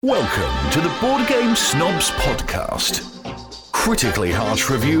Welcome to the Board Game Snobs Podcast. Critically harsh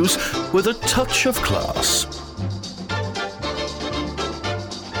reviews with a touch of class.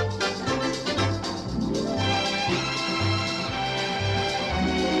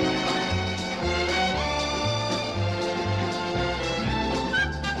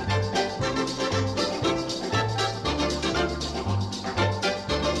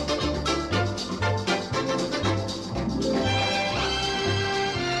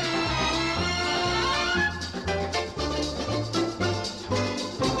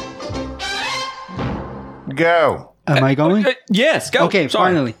 Go. Am I going? Yes, go. Okay,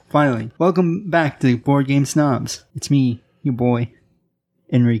 Sorry. finally. Welcome back to Board Game Snobs. It's me, your boy,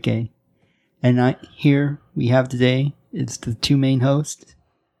 Enrique. And here we have today, it's the two main hosts.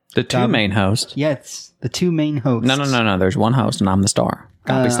 The two main hosts? Yes, the two main hosts. No. There's one host and I'm the star.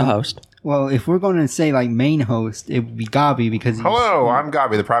 Gabi's the host. Well, if we're going to say like main host, it would be Gabi because he's... Hello, I'm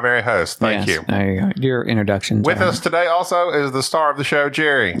Gabi, the primary host. Thank Yes, you. There you go. Your introduction. With us today also is the star of the show,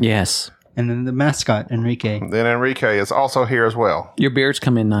 Jerry. Yes. And then the mascot, Enrique. Then Enrique is also here as well. Your beards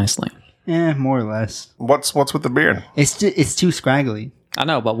come in nicely. More or less. What's with the beard? It's too scraggly. I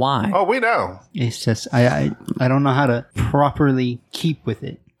know, but why? Oh, we know. It's just, I don't know how to properly keep with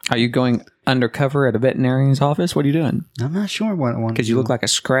it. Are you going undercover at a veterinarian's office? What are you doing? I'm not sure what I want to Because you look like a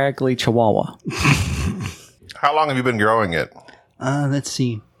scraggly chihuahua. How long have you been growing it? Let's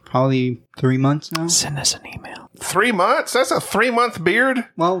see. Probably 3 months now. Send us an email. 3 months? That's a 3-month beard?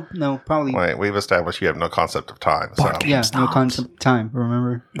 Well, no, probably. Wait, we've established you have no concept of time. So, Board game Yeah, no snobs. concept of time.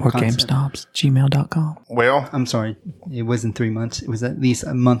 Remember? BoardGameSnobs@gmail.com. well, I'm sorry. It wasn't 3 months. It was at least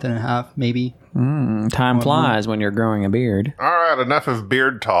a month and a half, maybe. Time flies when you're growing a beard. all right, enough of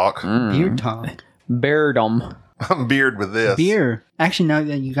beard talk. Beer talk. Beardum. I'm beard with this. Beer. Actually, now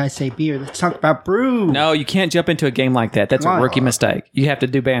that you guys say beer, let's talk about brew. No, you can't jump into a game like that. That's Why? a rookie mistake. You have to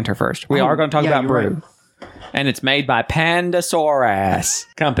do banter first. We Oh, are going to talk yeah, about you're brew. And it's made by Pandasaurus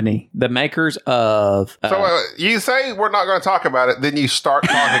Company, the makers of... So you say we're not going to talk about it, then you start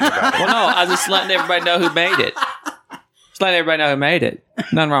talking about it. well, no, I was just letting everybody know who made it. Just letting everybody know who made it.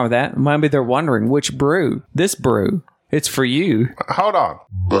 Nothing wrong with that. Maybe they're wondering which brew. This brew. It's for you. Hold on.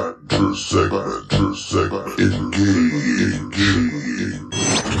 Banter segment, engage.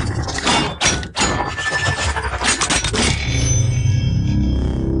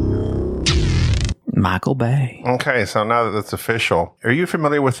 Michael Bay. Okay, so now that it's official, are you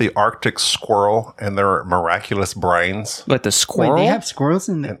familiar with the Arctic squirrel and their miraculous brains? Like the Wait, squirrel? they have squirrels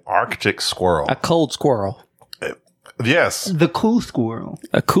in An Arctic squirrel. a cold squirrel. Yes. the cool squirrel.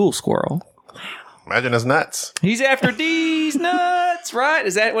 A cool squirrel. Imagine his nuts. He's after D's nuts, right?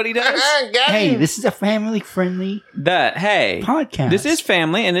 Is that what he does? Hey, this is a family-friendly Hey. podcast. This is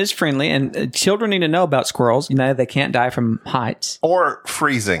family and is friendly, and children need to know about squirrels. You know, they can't die from heights. Or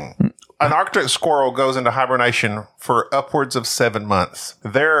freezing. An Arctic squirrel goes into hibernation for upwards of 7 months.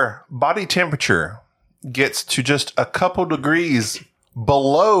 Their body temperature gets to just a couple degrees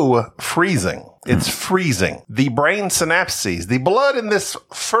below freezing. It's freezing. The brain synapses, the blood in this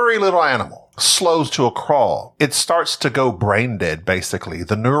furry little animal, slows to a crawl. It starts to go brain dead, basically.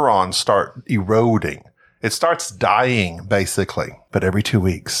 The neurons start eroding. It starts dying, basically. But every 2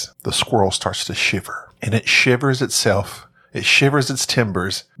 weeks, the squirrel starts to shiver. And it shivers itself. It shivers its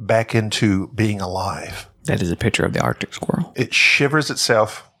timbers back into being alive. That is a picture of the Arctic squirrel. It shivers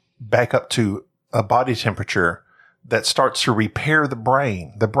itself back up to a body temperature that starts to repair the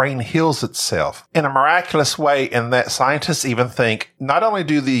brain. The brain heals itself in a miraculous way, and that scientists even think not only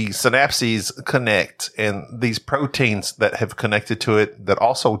do the synapses connect and these proteins that have connected to it that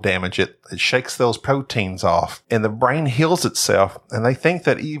also damage it, it shakes those proteins off and the brain heals itself, and they think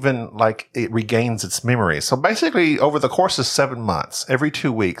that even like it regains its memory. So basically over the course of 7 months, every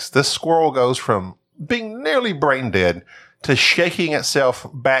 2 weeks, this squirrel goes from being nearly brain dead to shaking itself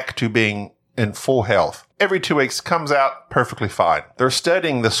back to being in full health. Every 2 weeks comes out perfectly fine. They're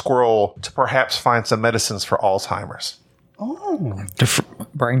studying the squirrel to perhaps find some medicines for Alzheimer's. Oh.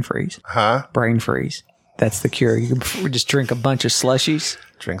 Brain freeze. Huh? Brain freeze. That's the cure. You can just drink a bunch of slushies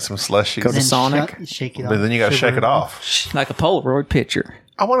Drink some slushies. Go to Then Sonic. shake it off. But then you got to shake it off. like a Polaroid picture.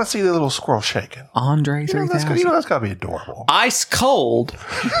 I want to see the little squirrel shaking. Andre You know, that's 3000. that's got to be adorable. Ice cold.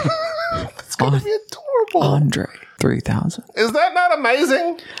 It's going to be adorable. Andre 3000. Is that not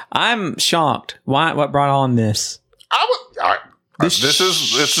amazing? I'm shocked. What brought on this? I would. All right. This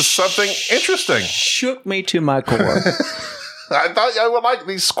is something interesting. Shook me to my core. I thought I would like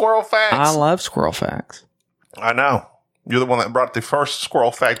these squirrel facts. I love squirrel facts. I know. You're the one that brought the first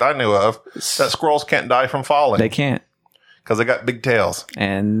squirrel fact I knew of. That squirrels can't die from falling. They can't. because they got big tails.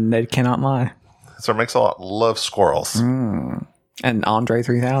 And they cannot lie. So it makes a lot love squirrels. And Andre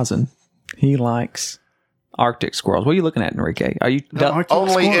 3000, he likes Arctic squirrels. What are you looking at, Enrique? Are you Arctic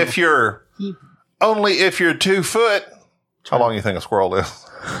Only squirrel. if you're 2 foot. How long do you think a squirrel is?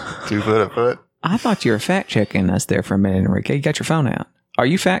 2 foot, a foot? I thought you were fact checking us there for a minute, Enrique. You got your phone out. Are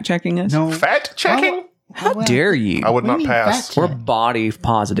you fact checking us? No. Fact checking? How dare you? I would What do not you mean pass. fact We're check? body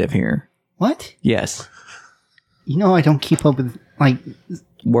positive here. What? Yes. You know I don't keep up with, like,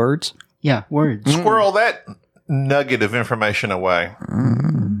 Words? words. Squirrel that nugget of information away.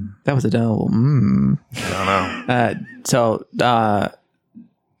 That was a double. I don't know.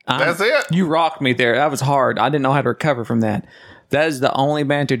 That's it. You rocked me there. That was hard. I didn't know how to recover from that. That is the only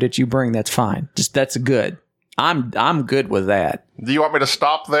banter that you bring. That's fine. Just that's good. I'm good with that. Do you want me to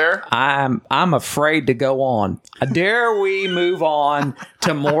stop there? I'm afraid to go on. Dare we move on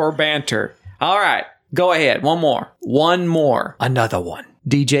to more banter? All right, go ahead. One more. Another one.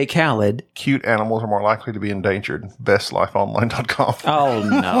 DJ Khaled. Cute animals are more likely to be endangered. BestLifeOnline.com. Oh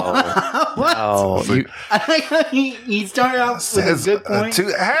no! No, you, I like how he started out with a good point.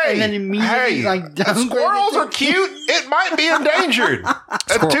 Hey, and then immediately, downgraded squirrels it. are cute. It might be endangered.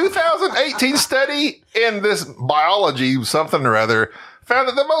 A 2018 study in this biology something or other found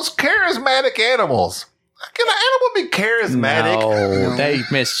that the most charismatic animals. Can an animal be charismatic? no, they They can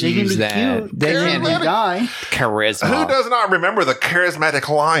misuse be that. cute. They They can can die. charisma. Who does not remember the charismatic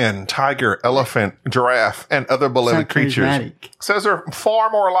lion, tiger, elephant, giraffe, and other beloved not creatures? charismatic. Says they're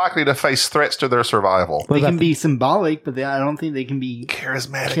far more likely to face threats to their survival. They can be symbolic, but I don't think they can be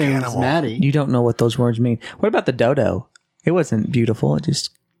Charismatic animal. charismatic. You don't know what those words mean. What about the dodo? It wasn't beautiful. It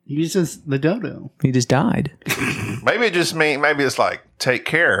just He's just the dodo. he just died. Maybe it just means, maybe it's like, take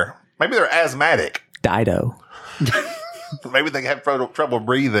care. Maybe they're asthmatic. Dido. Maybe they have trouble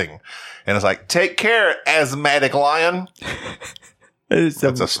breathing. And it's like, take care, asthmatic lion. That's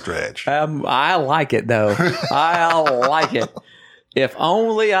a stretch. I like it though. I like it. If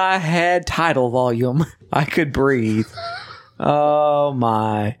only I had tidal volume, I could breathe. Oh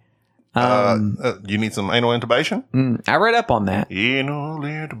my! You need some anal intubation? I read up on that. Anal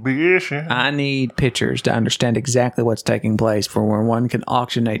intubation. I need pictures to understand exactly what's taking place for when one can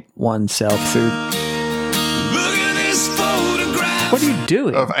auctionate oneself through. Look at this photograph. What are you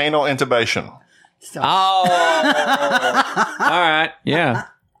doing? Of anal intubation. Stop. Oh, all right. Yeah,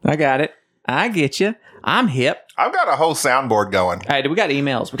 I got it. I get you. I'm hip. I've got a whole soundboard going. Hey, we got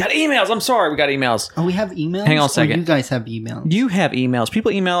emails. I'm sorry. We got emails. Oh, we have emails? Hang on a Or second. you guys have emails? You have emails.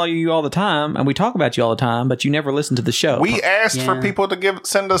 People email you all the time, and we talk about you all the time, but you never listen to the show. We asked for Yeah. people to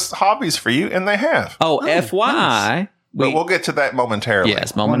send us hobbies for you, and they have. FYI. nice. But we'll get to that momentarily.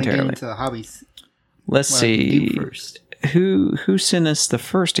 Yes, I want to get momentarily. into the hobbies. Let's What I do see. first. Who sent us the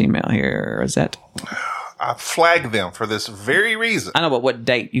first email here? Is that I flagged them for this very reason. I know, but what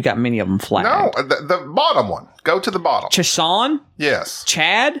date? You got many of them flagged. No, the bottom one. Go to the bottom. Chasson? Yes.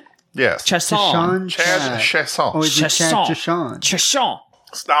 Chad? Yes. Chasson. Chad Chasson. Or is it Chad Chasson. Chasson? Chasson.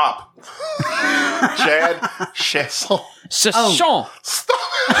 Stop. Chad Chasson. Chasson. Stop.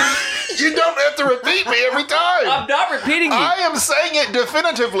 You don't have to repeat me every time. I'm not repeating you. I am saying it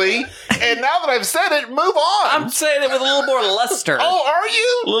definitively, and now that I've said it, move on. I'm saying it with a little more luster. Oh, are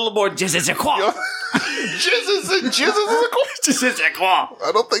you? A little more jizzazakwa. Jizzazakwa.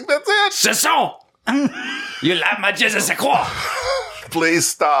 I don't think that's it. Chasson. You like my jizzazakwa? Please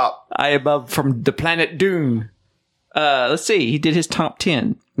stop. I am from the planet Dune. Let's see. He did his top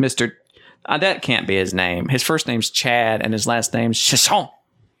 10. Mr. That can't be his name. His first name's Chad, and his last name's Chasson.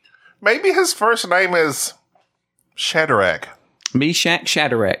 Maybe his first name is Shadrach. Meshach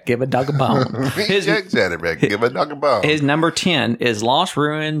Shadrach. Give a dog a bone. His, Shadrach. Give a dog a bone. his number 10 is Lost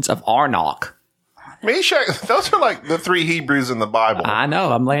Ruins of Arnok. Meshach. Those are like the three Hebrews in the Bible. I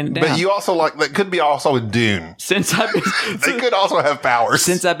know. I'm laying it down. But you also like that could be also in Dune. since I've They been could also have powers.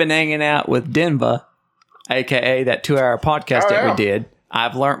 since I've been hanging out with Denver, aka that 2-hour podcast that yeah. we did,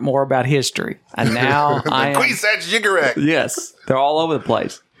 I've learned more about history, and now I am. Queensatch Jiggerek. Yes, they're all over the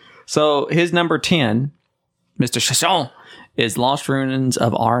place. So his number 10, Mr. Chasson, is Lost Ruins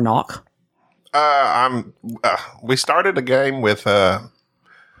of Arnok. We started a game with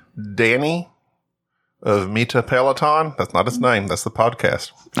Danny of Meta Peloton. That's not his name. That's the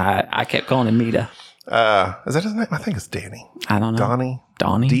podcast. I kept calling him Mita. Is that his name? I think it's Danny. I don't know.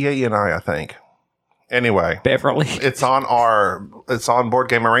 Donnie? Dani, I think. Anyway, Beverly. it's on Board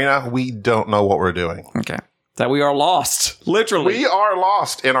Game Arena. We don't know what we're doing. Okay. That we are lost. Literally. We are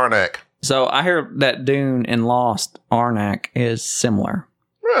lost in our neck. So I hear that Dune and Lost Arnak is similar.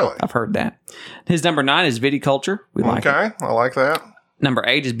 Really? I've heard that. His number 9 is Viticulture. We like it. Okay, I like that. Number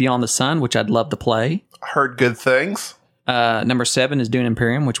 8 is Beyond the Sun, which I'd love to play. Heard good things. Number 7 is Dune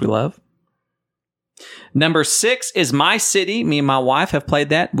Imperium, which we love. Number 6 is My City. Me and my wife have played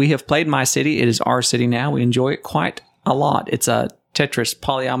that. We have played My City. It is our city now. We enjoy it quite a lot. It's a Tetris,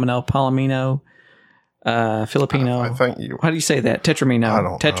 Palomino, Filipino. I think you. How do you say that? Tetramino. I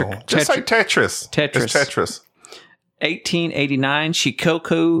don't know. Just say Tetris. Tetris. It's Tetris. 1889,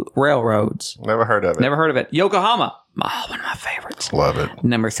 Shikoku Railroads. Never heard of it. Never heard of it. Yokohama. Oh, one of my favorites. Love it.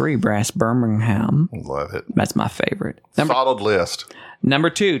 Number 3, Brass Birmingham. Love it. That's my favorite. Solid list. Number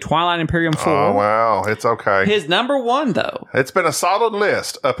 2, Twilight Imperium 4. Oh, wow. It's okay. His number 1, though. It's been a solid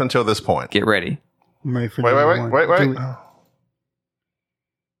list up until this point. Get ready. I'm ready for Wait. Do it.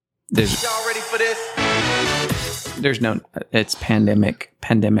 There's, Y'all ready for this? there's no, it's Pandemic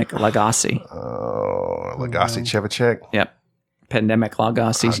Legacy. Oh, Legacy Chevacek. Yep. Pandemic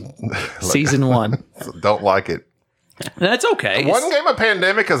Legacy Season 1. Don't like it. That's okay. One game of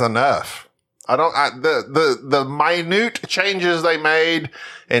Pandemic is enough. The minute changes they made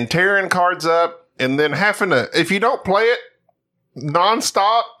and tearing cards up and then having to, if you don't play it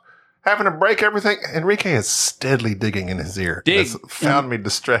nonstop, having to break everything. Enrique is steadily digging in his ear. Dig. It's found me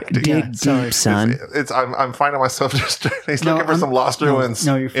distracting. Yeah, sorry. son. I'm finding myself distracted. He's No, looking for some lost ruins.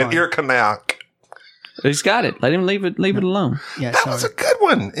 no, you're in fine. ear canal. He's got it. Let him leave it alone. Yeah, That was a sorry. good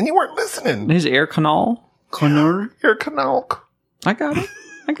one, and you weren't listening. His ear canal. Connor? Ear canal. I got it.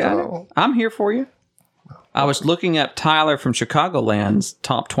 Oh. I'm here for you. I was looking up Tyler from Chicagoland's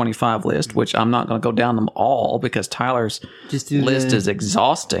top 25 list, which I'm not going to go down them all because Tyler's Just do list the, is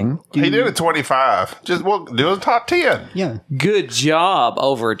exhausting. He did a 25. We'll do a top 10. Yeah. Good job,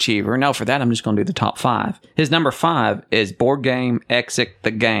 overachiever. No, for that, I'm just going to do the top 5. His number 5 is Board Game Exit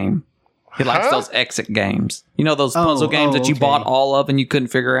the Game. He likes those exit games. You know those puzzle games that you okay. bought all of and you couldn't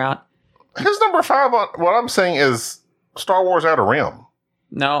figure out? His number 5 on what I'm saying is Star Wars Outer Rim.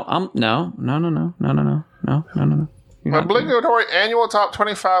 No. You're not- Obligatory annual top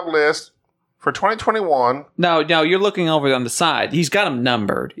 25 list for 2021. No, you're looking over on the side. He's got them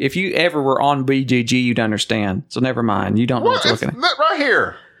numbered. If you ever were on BGG, you'd understand. So never mind. You don't know what What? you're It's looking at. that right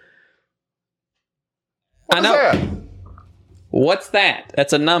here. What I is know. that? What's that?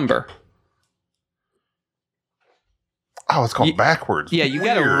 That's a number. Oh, it's going backwards. Yeah, you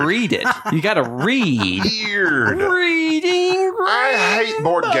got to read it. You got to read. Weird. Reading. I hate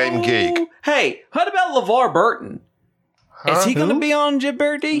Board Game Geek. Hey, what about LeVar Burton? Is he Huh? going to be on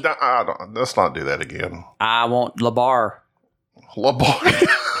Jeopardy? No, let's not do that again. I want LeVar. LeBar.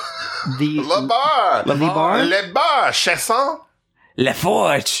 The LeBar. LeBar? LeBar. Chasson.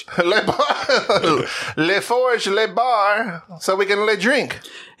 LaForge. LeBar. LeForge. LeBar. So we can drink.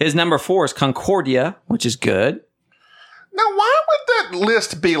 His number 4 is Concordia, which is good. Now, why would that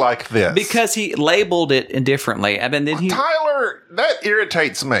list be like this? Because he labeled it differently. And then he... Tyler, that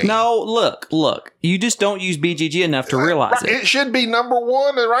irritates me. No, look. You just don't use BGG enough to realize it. It should be number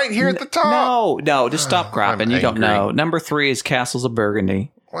 1 and right here at the top. No, just stop griping. I'm You don't angry. know. Number 3 is Castles of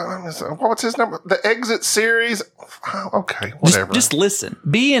Burgundy. What's his number? The Exit series? Oh, okay, whatever. Just listen.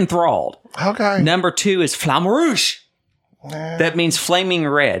 Be enthralled. Okay. Number 2 is Flamme Rouge. That means flaming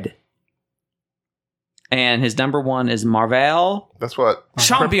red. And his number 1 is Marvel That's what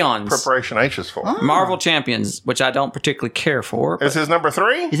Champions. Preparation H is for. Marvel Champions, which I don't particularly care for. Is his number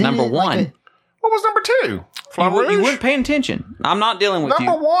 3? Isn't Number it like 1. What was number 2? Flamme You Rouge? weren't paying attention. I'm not dealing with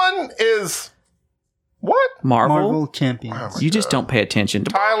Number you. 1 is what? Marvel Champions. You just don't pay attention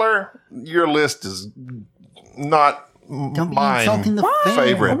to. Tyler, your list is not Don't be mine. insulting the fans.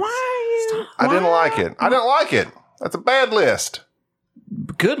 favorite. I didn't like it. I didn't like it. That's a bad list.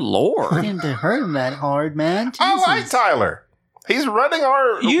 Good Lord. Didn't hurt him that hard, man. I like Jesus. Tyler. He's running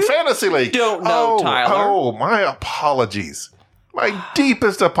our You fantasy league. don't know Tyler. Oh, my apologies. My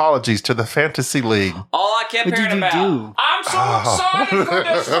deepest apologies to the fantasy league. All I kept What did hearing you about. do? I'm so excited for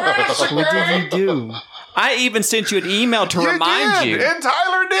this fresh What did you do? I even sent you an email to remind you. And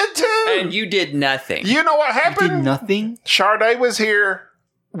Tyler did too. And you did nothing. You know what Did happened? nothing? Sade was here.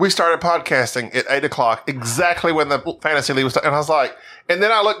 We started podcasting at 8 o'clock, exactly when the fantasy league was starting. And I was like, and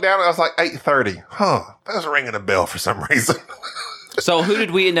then I looked down and I was like, 8:30. That was ringing a bell for some reason. So who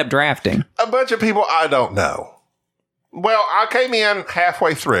did we end up drafting? A bunch of people I don't know. Well, I came in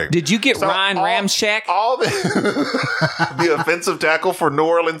halfway through. Did you get So Ryan Ramchak? All the the offensive tackle for New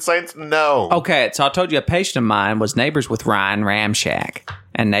Orleans Saints? No. Okay, so I told you a patient of mine was neighbors with Ryan Ramchak,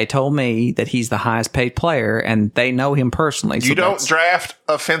 and they told me that he's the highest paid player, and they know him personally. So You don't that's- draft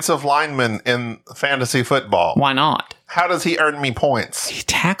offensive linemen in fantasy football. Why not? How does he earn me points? He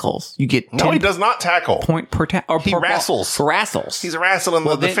tackles. You get 10 No, he does not tackle. point per tackle. He wrestles. Wrestles. He's wrestling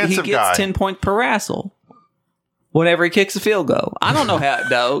well, the then defensive he gets guy. 10 points per wrestle. Whenever he kicks a field goal. I don't know how it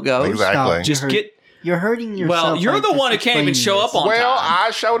goes. Exactly. Stop. Just get... You're hurting yourself. Well, you're by the one who just can't even explaining show this. up on Well, time.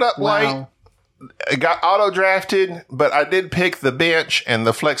 I showed up late. Wow. it got auto-drafted, but I did pick the bench and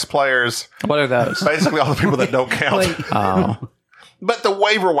the flex players. What are those? Basically all the people that don't count. Oh, But the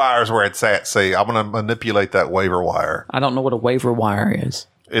waiver wire is where it's at. See, I'm going to manipulate that waiver wire. I don't know what a waiver wire is.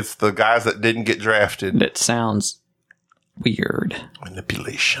 It's the guys that didn't get drafted. That sounds weird.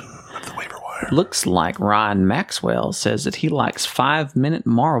 Manipulation of the waiver wire. Looks like Ryan Maxwell says that he likes 5 Minute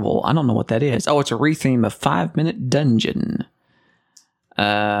Marvel. I don't know what that is. Oh, it's a retheme of 5 Minute Dungeon.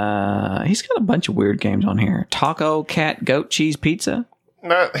 He's got a bunch of weird games on here. Taco, Cat, Goat, Cheese, Pizza.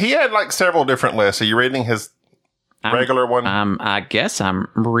 No, he had like several different lists. Are you reading his regular one? I guess I'm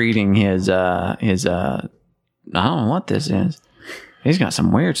reading his I don't know what this is. He's got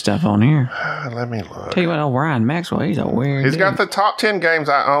some weird stuff on here. Let me look. Tell you what, old Ryan Maxwell, he's a weird He's dude. got the top 10 games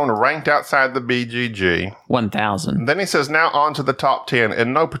I own ranked outside the BGG. 1,000. Then he says, now on to the top 10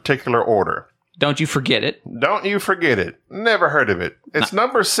 in no particular order. Don't you forget it. Don't you forget it. Never heard of it. It's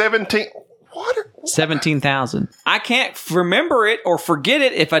number 17. What? 17,000. I can't remember it or forget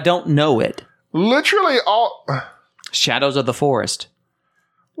it if I don't know it. Literally all. Shadows of the Forest.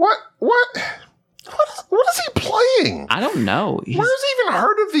 What is he playing? I don't know. Where's he even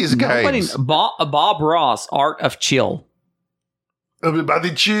heard of these games? Bob Ross, Art of Chill.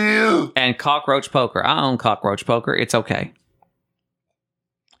 Everybody chill. And Cockroach Poker. I own Cockroach Poker. It's okay.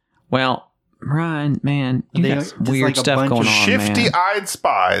 Well, Ryan, man, you They got just weird like a stuff bunch going of on, man. Shifty-eyed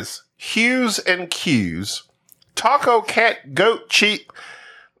spies, hues and cues, taco, cat, goat, cheap,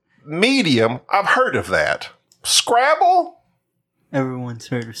 medium. I've heard of that. Scrabble, Everyone's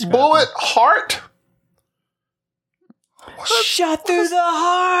heard of Scrabble. bullet, heart. Shot through the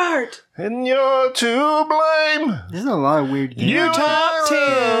heart. And you're to blame. There's a lot of weird games. Your top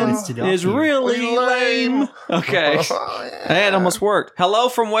 10 Listed off is here. really lame. Okay. That almost worked. Hello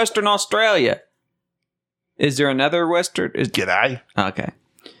from Western Australia. Is there another Western? G'day. Okay.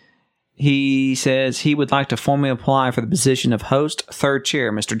 He says he would like to formally apply for the position of host third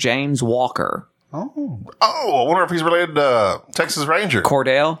chair, Mr. James Walker. Oh. Oh, I wonder if he's related to Texas Ranger.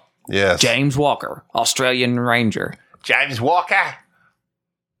 Cordell? Yes. James Walker, Australian Ranger. James Walker,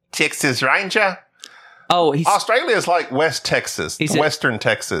 Texas Ranger. Oh, he's Australia is like West Texas, He said- Western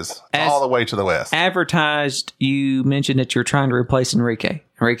Texas, As- all the way to the west. advertised. You mentioned that you're trying to replace Enrique.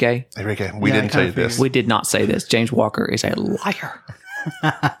 Enrique, Enrique, we Yeah, I didn't tell you kinda this. we did not say this. James Walker is a liar.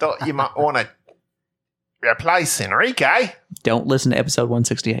 Thought you might want to replace Enrique. Don't listen to episode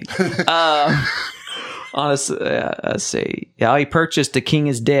 168. Honestly, let's see. Yeah, he purchased The King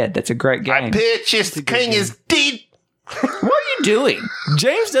is Dead. That's a great I game. purchased the king is dead. What are you doing?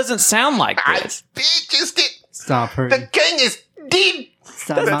 James doesn't sound like I this. purchased it. Stop The hurting. king is dead.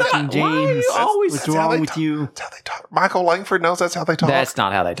 Stop mocking why are you James. always- What's That's how wrong they with talk. you? That's how they talk. Michael Langford knows that's how they talk. That's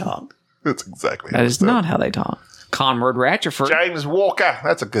not how they talk. That's exactly That how is they talk. not how they talk. Conrad Ratchford. James Walker.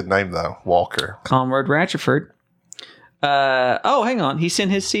 That's a good name, though. Walker. Conrad Ratchford. Hang on. He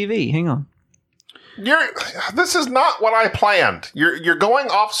sent his CV. Hang on. This is not what I planned. You're going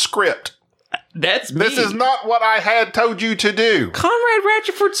off script. That's me. This is not what I had told you to do. Conrad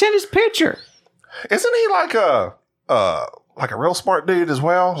Ratchford sent his picture. Isn't he like a real smart dude as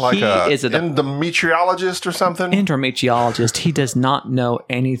well? Like He a is endometriologist or something? Endometriologist. He does not know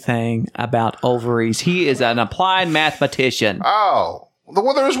anything about ovaries. He is an applied mathematician. Oh.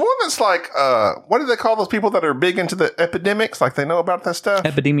 Well, there's one that's like, what do they call those people that are big into the epidemics? Like they know about that stuff?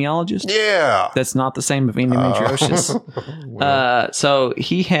 Epidemiologist. Yeah. That's not the same of endometriosis. So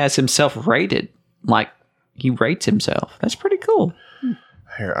he has himself rated. Like he rates himself. That's pretty cool.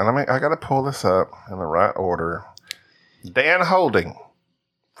 Here, I got to pull this up in the right order. Dan Holding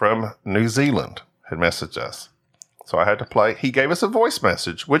from New Zealand had messaged us. So I had to play. He gave us a voice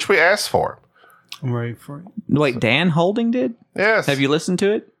message, which we asked for. I'm ready for it. Wait, Dan Holding did? Yes. Have you listened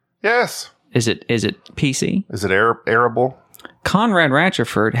to it? Yes. Is it PC? Is it arable? Conrad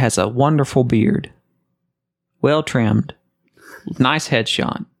Ratchford has a wonderful beard. Well trimmed. Nice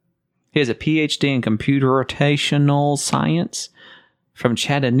headshot. He has a PhD in computational science from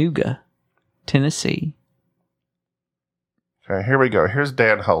Chattanooga, Tennessee. Okay, here we go. Here's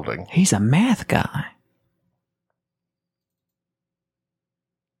Dan Holding. He's a math guy.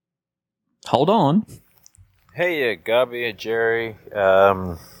 Hold on. Hey, Gabi, Jerry,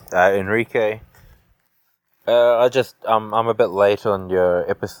 Enrique. I'm a bit late on your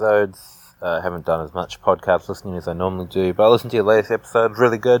episodes. I haven't done as much podcast listening as I normally do, but I listened to your latest episode.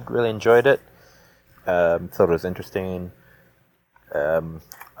 Really good. Really enjoyed it. Thought it was interesting.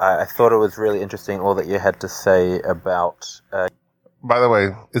 I thought it was really interesting all that you had to say about. By the way,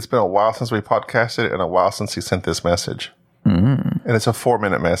 it's been a while since we podcasted and a while since he sent this message. And it's a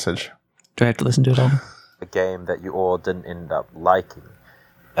 4-minute message. Do I have to listen to it all? a game that you all didn't end up liking.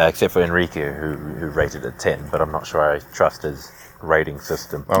 except for Enrique, who rated it 10, but I'm not sure I trust his rating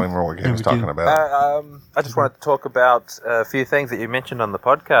system. I don't even know what game he's talking about. I just wanted to talk about a few things that you mentioned on the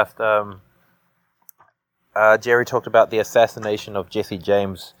podcast. Jerry talked about the assassination of Jesse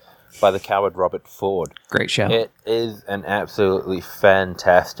James by the coward Robert Ford. Great show. It is an absolutely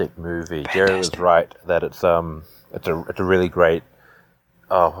fantastic movie. Jerry was right that it's a really great.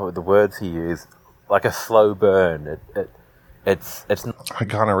 What were the words he used? Like a slow burn. It's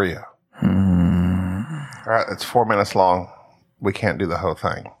Gonorrhea. All right, it's 4 minutes long. We can't do the whole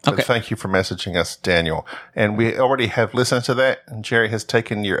thing. But Okay. thank you for messaging us, Daniel. And we already have listened to that. And Jerry has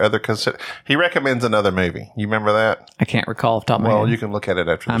taken your other he recommends another movie. You remember that? I can't recall off the top of my Well, head. you can look at it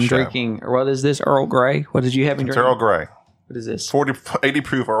after the I'm show. drinking. What is this? Earl Grey? What did you have me It's drinking? Earl Grey. What is this? 80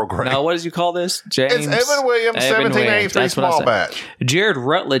 proof Earl Grey. No, what did you call this? James. It's Evan Williams, Evan 1783 Williams. That's what I small said. batch. Jared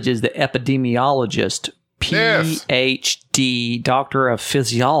Rutledge is the epidemiologist, Yes. PhD, doctor of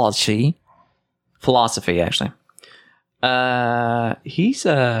philosophy, actually.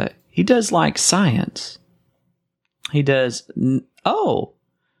 He does like science. He does.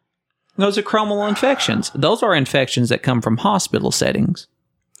 Nosocomial infections. Those are infections that come from hospital settings.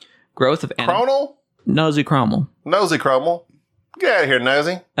 Growth of Cronal? nosocomial. Nosy Cromwell. Get out of here,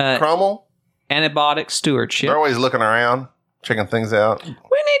 Nosy. Cromwell. Antibiotic stewardship. They're always looking around, checking things out. We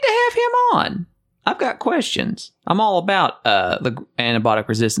need to have him on. I've got questions. I'm all about the antibiotic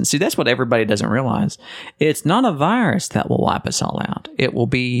resistance. See, that's what everybody doesn't realize. It's not a virus that will wipe us all out. It will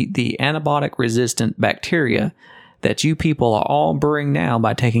be the antibiotic resistant bacteria that you people are all brewing now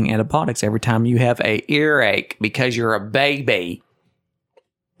by taking antibiotics every time you have a earache because you're a baby.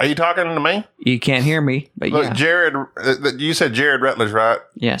 Are you talking to me? You can't hear me, but Look, yeah. Jared, you said Jared Rutledge, right?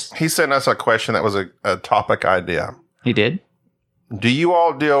 Yes, He sent us a question that was a topic idea. he did. Do you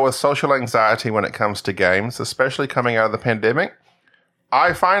all deal with social anxiety when it comes to games, especially coming out of the pandemic?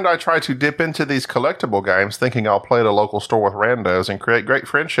 I find I try to dip into these collectible games thinking I'll play at a local store with randos and create great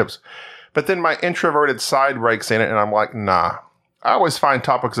friendships. But then my introverted side breaks in it and I'm like, nah. I always find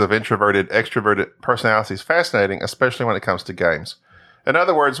topics of introverted, extroverted personalities fascinating, especially when it comes to games. In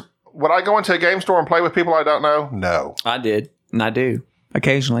other words, would I go into a game store and play with people I don't know? No. I did, and I do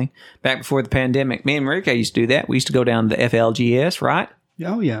occasionally. Back before the pandemic, me and Enrique used to do that. We used to go down to the FLGS, right?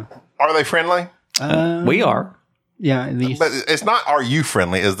 Oh, yeah. Are they friendly? We are. Yeah, at least. But it's not are you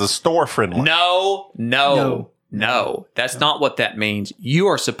friendly, is the store friendly? No. That's not what that means. You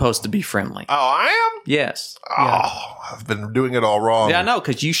are supposed to be friendly. Oh, I am? Yes. Oh, I've been doing it all wrong. Yeah, I know,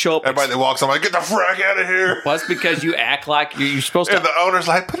 because you show up. Everybody that walks, I'm like, get the frack out of here. Well, that's because you act like you're supposed And to. the owner's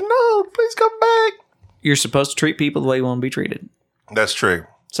like, but no, please come back. You're supposed to treat people the way you want to be treated. That's true.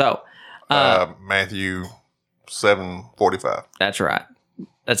 So, Matthew 7:45. that's right.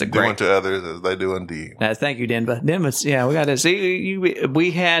 That's a Doing great. to others as they do unto you. Thank you, Denver. Denver's, yeah, we got to see.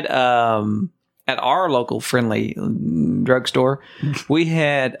 We had at our local friendly drugstore, we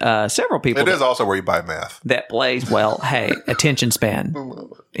had several people. It is also where you buy meth. that plays well. Hey, attention span.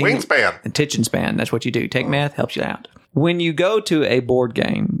 Wingspan. Attention span. That's what you do. Take math, helps you out. When you go to a board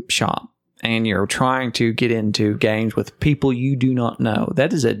game shop and you're trying to get into games with people you do not know,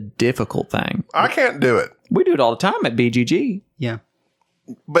 that is a difficult thing. I can't do it. We do it all the time at BGG. Yeah.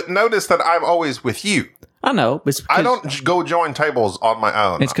 But notice that I'm always with you. I know, but it's I don't go join tables on my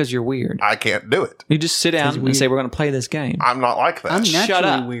own. It's because you're weird. I can't do it. You just sit down It's and weird. say, we're going to play this game. I'm not like that. I'm Shut naturally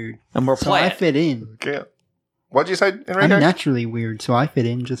up. weird. And we're So playing. I fit in. Can't. What'd you say, I'm Enrique? naturally weird, so I fit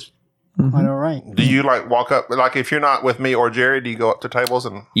in just Mm-hmm. quite all right. Do you like walk up, like if you're not with me or Jerry, do you go up to tables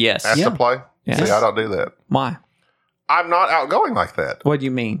and Yes. ask Yeah. to play? Yes. See, I don't do that. Why? I'm not outgoing like that. What do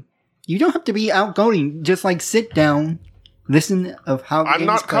you mean? You don't have to be outgoing. Just like sit down, listen of how the I'm game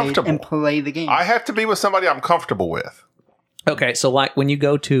not is played, comfortable. and play the game. I have to be with somebody I'm comfortable with. Okay, so like when you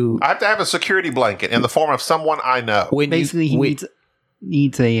go to I have to have a security blanket in the form of someone I know. Basically, he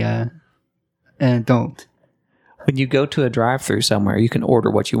needs a an adult. when you go to a drive-through somewhere, you can order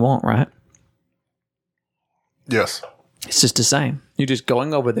what you want, right? Yes. It's just the same. You're just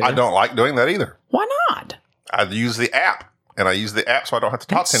going over there. I don't like doing that either. Why not? I use the app, and I use the app so I don't have to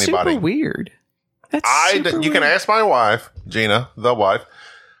talk That's to anybody. super weird. That's super You can weird. ask my wife, Gina, the wife.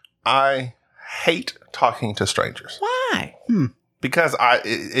 I hate talking to strangers Why? because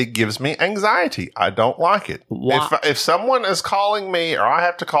it gives me anxiety. I don't like it. Why? If someone is calling me or I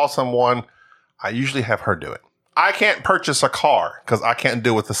have to call someone, I usually have her do it. I can't purchase a car because I can't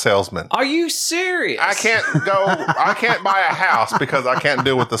deal with the salesman. Are you serious? I can't buy a house because I can't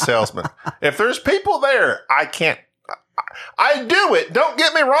deal with the salesman. If there's people there, I can't. I do it. Don't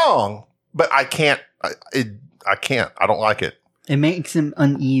get me wrong, but I can't. I can't. I don't like it. It makes him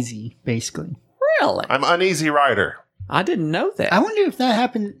uneasy, basically. Really? I'm an uneasy rider. I didn't know that. I wonder if that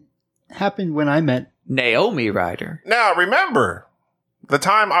happened when I met. Naomi Ryder. Now, remember, the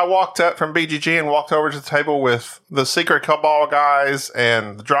time I walked up from BGG and walked over to the table with the Secret Cabal guys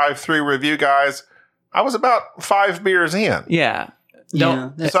and the drive-through review guys, I was about 5 beers in. Yeah.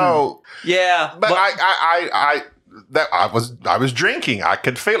 Yeah, that's So, Yeah. but I was drinking. I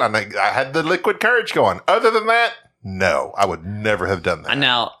could feel it. I had the liquid courage going. Other than that, no, I would never have done that.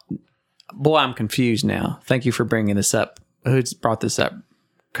 Now, boy, I'm confused now. Thank you for bringing this up. Who's brought this up?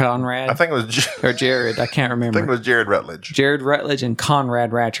 Conrad? I think it was or Jared? I can't remember. I think it was Jared Rutledge. Jared Rutledge and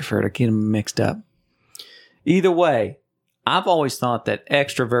Conrad Ratchford. I get them mixed up. Either way, I've always thought that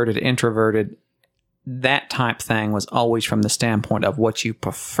extroverted, introverted, that type thing was always from the standpoint of what you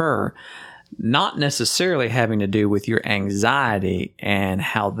prefer, not necessarily having to do with your anxiety and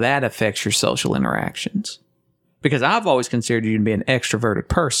how that affects your social interactions. Because I've always considered you to be an extroverted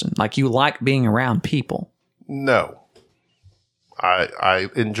person. Like you like being around people. No. I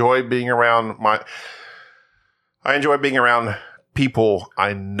enjoy being around people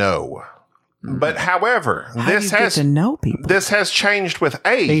I know. But however, How do you this get has to know people? this has changed with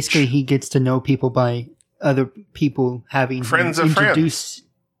age. Basically, he gets to know people by other people having Friends him of friends.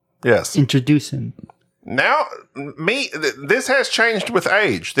 Yes. introduce him. Now, this has changed with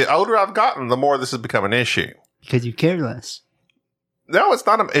age. The older I've gotten, the more this has become an issue. Because you care less. No, it's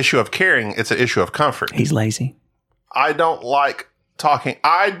not an issue of caring. It's an issue of comfort. He's lazy. I don't like talking.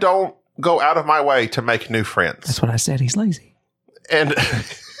 I don't go out of my way to make new friends. That's what I said. He's lazy. And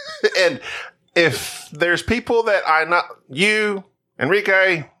and if there's people that I not you,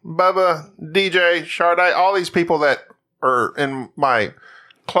 Enrique, Bubba, DJ, Sade, all these people that are in my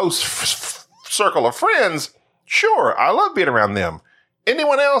close circle of friends, sure, I love being around them.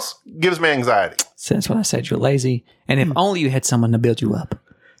 Anyone else gives me anxiety. So that's what I said. You're lazy. And if only you had someone to build you up.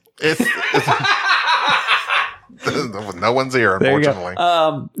 It's no one's here, unfortunately.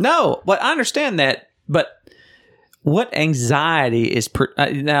 No, but I understand that. But what anxiety is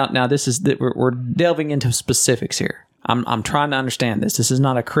now? This is that we're delving into specifics here. I'm trying to understand this. This is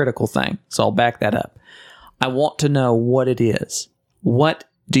not a critical thing, so I'll back that up. I want to know what it is. What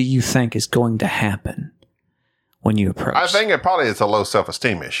do you think is going to happen when you approach? I think it probably is a low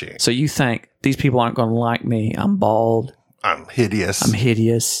self-esteem issue. So you think these people aren't going to like me? I'm bald. I'm hideous. I'm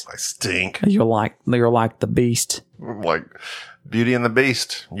hideous. I stink. You're like the Beast. Like Beauty and the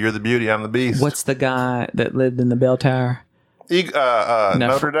Beast. You're the beauty, I'm the beast. What's the guy that lived in the bell tower?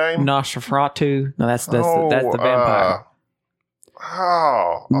 Notre Dame? Nosferatu. No, that's the vampire.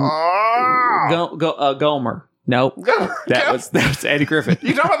 Gomer. Nope. That was Eddie Griffin.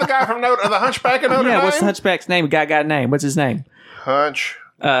 You talking about the guy from the Hunchback of Notre Dame? Yeah, what's the Hunchback's name? Guy got a name. What's his name? Hunch.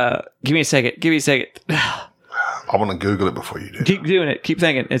 Give me a second. I want to Google it before you do. Keep doing it. Keep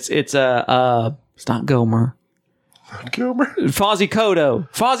thinking. It's not Gomer. Gilmer. Quasimodo.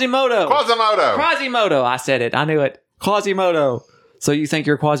 Quasimodo. I said it. I knew it. Quasimodo. So you think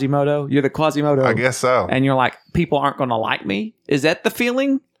you're Quasimodo? You're the Quasimodo. I guess so. And you're like, people aren't going to like me? Is that the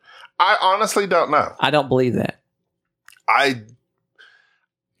feeling? I honestly don't know. I don't believe that.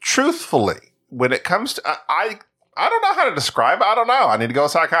 Truthfully, when it comes to, I don't know how to describe it. I don't know. I need to go to a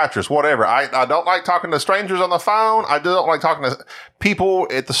psychiatrist, whatever. I don't like talking to strangers on the phone. I don't like talking to people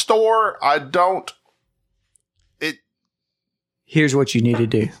at the store. I don't. Here's what you need to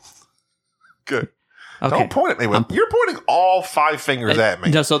do. Good. Okay. Don't point at me. You're pointing all 5 fingers at me.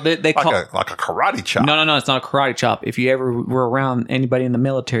 No, so they call like a karate chop. No, it's not a karate chop. If you ever were around anybody in the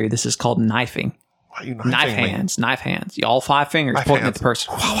military, this is called knifing. Why are you knifing me? Knife hands. All 5 fingers pointing at the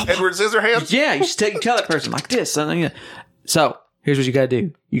person. Edward Scissorhands? Yeah, you tell that person like this. So here's what you got to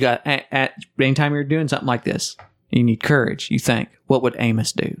do. You got at anytime you're doing something like this, you need courage. You think, what would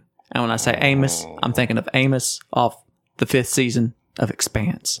Amos do? And when I say Amos, I'm thinking of Amos off the 5th season of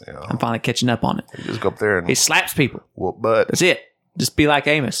Expanse. Yeah. I'm finally catching up on it. You just go up there and he slaps people. Whoop butt. That's it. Just be like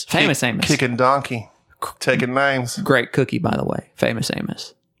Amos. Famous Amos. Kicking donkey. Taking names. Great cookie, by the way. Famous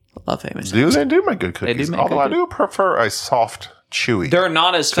Amos. I love Famous Amos. They do make good cookies. They do make Although good I do prefer a soft, chewy. They're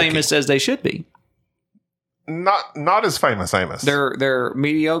not as cookie. famous as they should be. Not as famous Amos. They're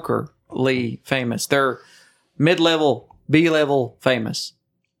mediocrely famous. They're mid-level, B-level famous.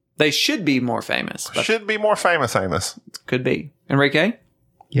 They should be more famous. Should be more famous Amos. Could be. Enrique?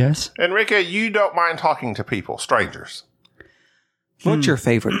 Yes. Enrique, you don't mind talking to people, strangers. What's your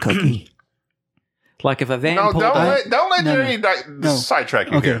favorite cookie? Like if a van pulled up. Don't let Jerry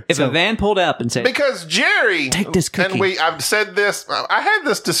sidetrack you here. If a van pulled up and said, because Jerry, take this cookie. And I've said this, I had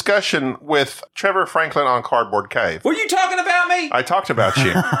this discussion with Trevor Franklin on Cardboard Cave. Were you talking about me? I talked about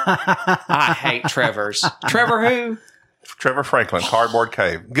you. I hate Trevor's. Trevor who? Trevor Franklin, Cardboard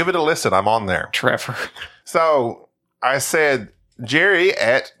Cave. Give it a listen. I'm on there. Trevor. So I said, Jerry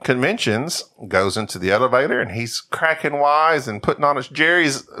at conventions goes into the elevator and he's cracking wise and putting on his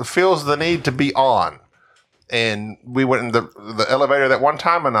Jerry's feels the need to be on. And we went in the elevator that one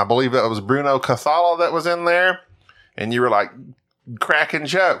time, and I believe it was Bruno Cathala that was in there. And you were like cracking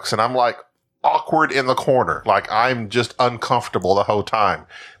jokes, and I'm like awkward in the corner, like I'm just uncomfortable the whole time.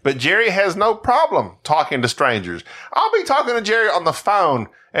 But Jerry has no problem talking to strangers. I'll be talking to Jerry on the phone,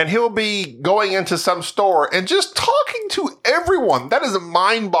 and he'll be going into some store and just talking to everyone. That is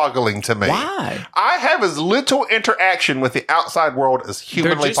mind-boggling to me. Why? I have as little interaction with the outside world as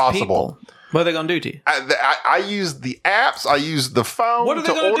humanly just possible. People. What are they going to do to you? I use the apps. I use the phone What are they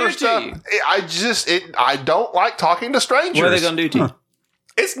to gonna order do to stuff. you? I don't like talking to strangers. What are they going to do to you?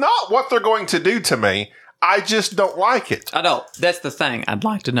 It's not what they're going to do to me. I just don't like it. I know. That's the thing. I'd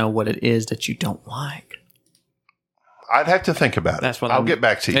like to know what it is that you don't like. I'd have to think about it. That's what I'll get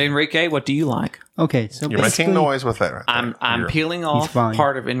back to you. Enrique, what do you like? Okay, so You're making noise with that right there. I'm peeling off fine.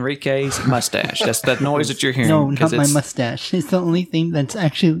 part of Enrique's mustache. That's that noise that you're hearing. no, not 'cause my it's- mustache. It's the only thing that's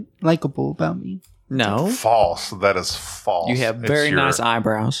actually likable about me. No. False. That is false. You have It's very your- nice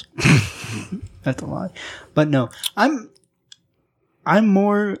eyebrows. That's a lie. But no, I'm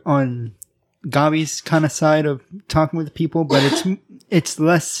more on Gabi's kind of side of talking with people, but it's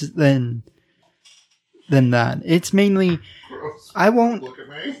less than that. It's mainly I won't. Look at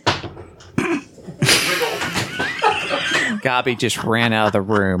me. Gabi just ran out of the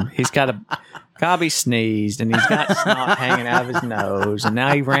room. Gabi sneezed and he's got snot hanging out of his nose, and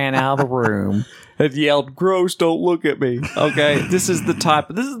now he ran out of the room and yelled, "Gross, don't look at me." Okay, this is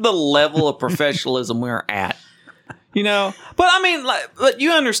the level of professionalism we're at. You know, but I mean, but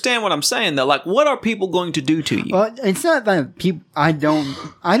you understand what I'm saying, though. Like, what are people going to do to you? Well, it's not that people. I don't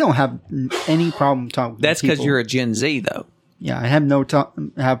have any problem talking. That's to people. because you're a Gen Z, though. Yeah, I have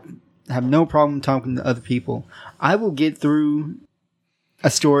have no problem talking to other people. I will get through a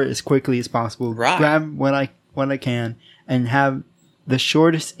store as quickly as possible. Right. Grab what I can and have the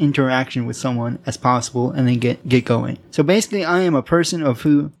shortest interaction with someone as possible, and then get going. So basically, I am a person of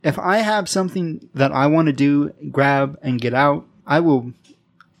who, if I have something that I want to do, grab and get out, I will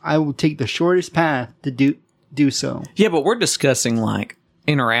take the shortest path to do so. Yeah, but we're discussing like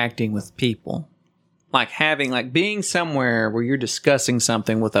interacting with people. Like being somewhere where you're discussing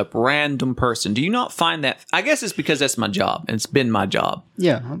something with a random person. Do you not find that? I guess it's because that's my job, and it's been my job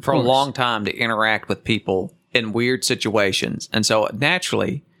Yeah, for a long time to interact with people in weird situations. And so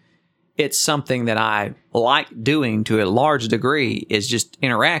naturally, it's something that I like doing to a large degree, is just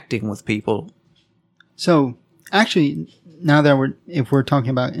interacting with people. So actually, now that if we're talking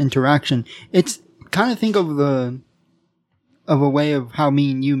about interaction, it's kind of think of a way of how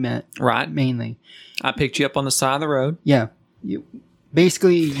me and you met, Right. mainly. I picked you up on the side of the road. Yeah.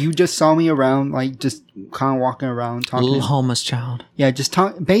 Basically, you just saw me around, like just kind of walking around, talking. Little homeless child. Yeah, just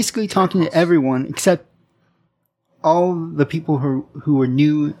basically talking to everyone except all the people who were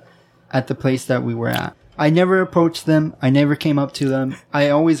new at the place that we were at. I never approached them. I never came up to them. I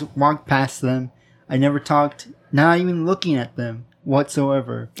always walked past them. I never talked, not even looking at them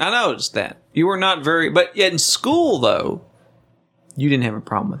whatsoever. I noticed that. You were not very, but yet in school, though, you didn't have a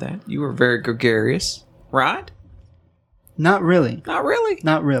problem with that. You were very gregarious, right? Not really. Not really.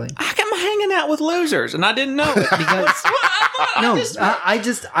 Not really. I'm hanging out with losers, and I didn't know it. Because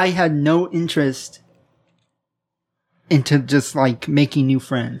I had no interest into just like making new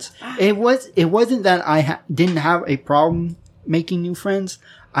friends. It wasn't that I didn't have a problem making new friends.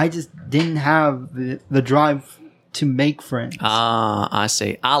 I just didn't have the drive to make friends. I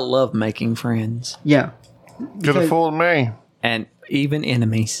see. I love making friends Yeah. Could have fooled me. and even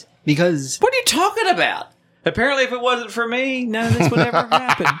enemies. Because What are you talking about? Apparently, if it wasn't for me, none of this would ever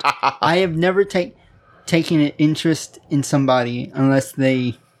happen. I have never taken an interest in somebody unless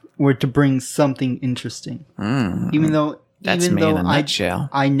they were to bring something interesting. Even though That's me in a nutshell.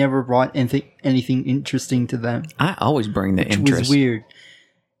 I never brought anything interesting to them. I always bring the Which interest. was weird.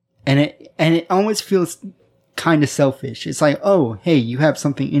 And it almost feels kind of selfish. It's like, oh, hey, you have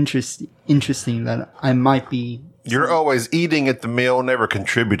something interesting that I might be. You're always eating at the meal, never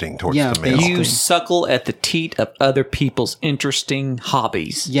contributing towards Yeah, the meal. basically. You suckle at the teat of other people's interesting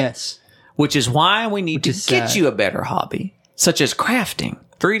hobbies, Yes. which is why we need to is get sad. you a better hobby, such as crafting,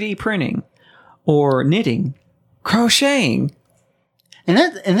 3D printing, or knitting, crocheting. And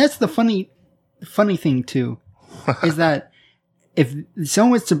that's the funny thing too, is that if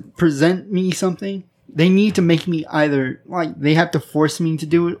someone was to present me something, they need to make me either like they have to force me to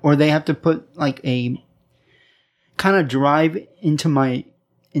do it, or they have to put like a kind of drive into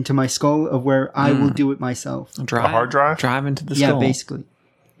my skull of where I will do it myself. Drive, hard drive? Drive into the Yeah, skull. basically,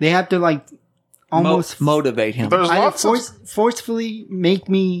 they have to like almost motivate him. There's either lots of forcefully make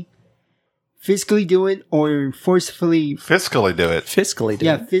me physically do it, or forcefully fiscally do it. Fiscally,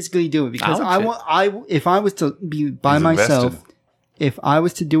 dude. physically do it, because I would if I was to be by He's myself, invested. if I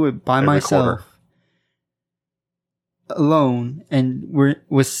was to do it by Every myself quarter. alone, and you were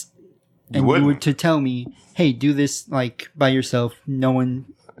wouldn't. to tell me, hey, do this like by yourself, no one,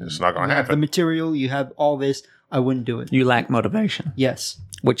 It's not going you to have the happen. material, you have all this, I wouldn't do it. You lack motivation, Yes.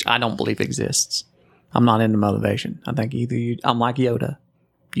 which I don't believe exists. I'm not into motivation. I think I'm like Yoda.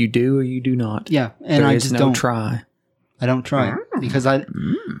 You do or you do not. Yeah, and There I is just no don't. try. I don't try because I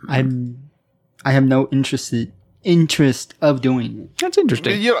have no interest of doing it. That's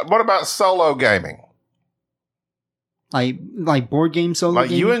interesting. What about solo gaming? Like board game solo Like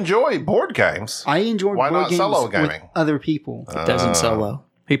gaming. you enjoy board games. I enjoy Why board not games solo with gaming? other people. Doesn't solo.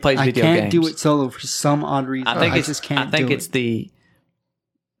 He plays I video can't games. do it solo for some odd reason. I think just can't. I think do it's it. the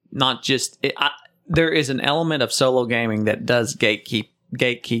not just. There is an element of solo gaming that does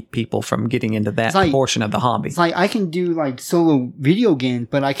gatekeep people from getting into that It's like- portion of the hobby. It's like I can do like solo video games,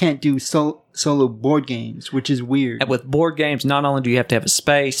 but I can't do solo board games, which is weird. And with board games, not only do you have to have a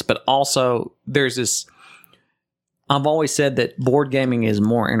space, but also there's this. I've always said that board gaming is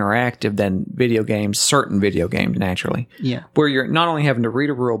more interactive than video games, certain video games, naturally. Yeah. Where you're not only having to read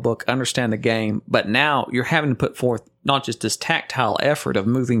a rule book, understand the game, but now you're having to put forth not just this tactile effort of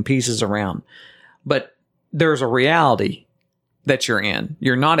moving pieces around, but there's a reality that you're in.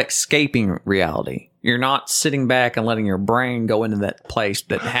 You're not escaping reality. You're not sitting back and letting your brain go into that place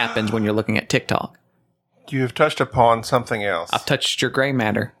that happens when you're looking at TikTok. You have touched upon something else. I've touched your gray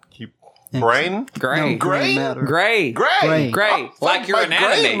matter. Brain? Gray. No, Gray? matter. Gray. Gray. Gray. Like your my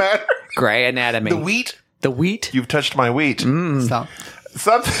anatomy. Brain matter. Gray anatomy. The wheat? The wheat? You've touched my wheat. Stop.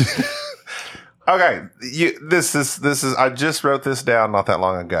 Something. Okay, this is. I just wrote this down not that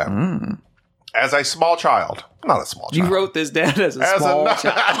long ago. As a small child, not a small child. You wrote this down as a small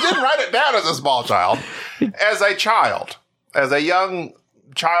child. I didn't write it down as a small child. As a child, as a young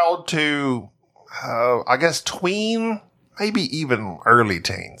child to, I guess, tween, maybe even early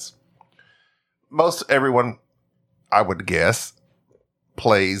teens. Most everyone, I would guess,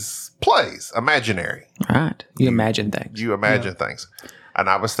 plays imaginary. Right. You imagine things. You imagine things. And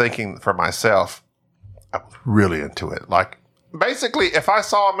I was thinking for myself, I was really into it. Like, basically, if I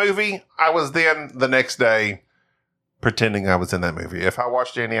saw a movie, I was then the next day pretending I was in that movie. If I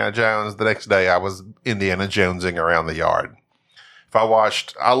watched Indiana Jones, the next day I was Indiana Jonesing around the yard. If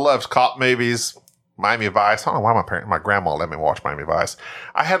I loved cop movies, Miami Vice. I don't know why my grandma let me watch Miami Vice.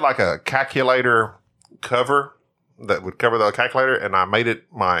 I had like a calculator cover that would cover the calculator, and I made it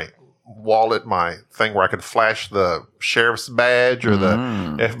my wallet, my thing where I could flash the sheriff's badge or the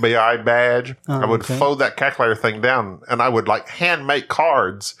FBI badge. I would fold that calculator thing down, and I would like hand make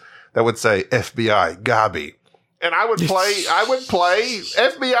cards that would say FBI Gabi. And I would play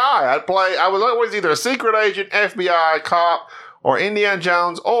FBI. I was always either a secret agent, FBI cop, or Indiana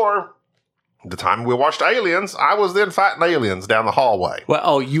Jones, or the time we watched Aliens, I was then fighting aliens down the hallway.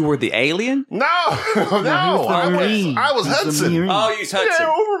 Well, you were the alien? No, I was Hudson. Oh, you was Hudson.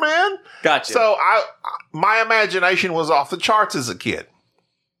 Yeah, Overman. Gotcha. So my imagination was off the charts as a kid.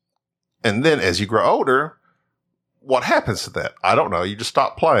 And then as you grow older, what happens to that? I don't know. You just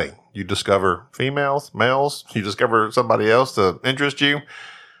stop playing. You discover females, males. You discover somebody else to interest you.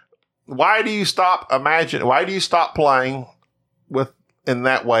 Why do you stop playing in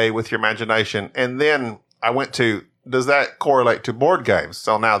that way with your imagination? And then I went to, does that correlate to board games?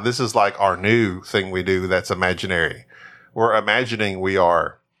 So now this is like our new thing we do that's imaginary. We're imagining we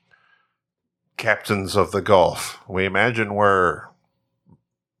are captains of the Gulf. We imagine we're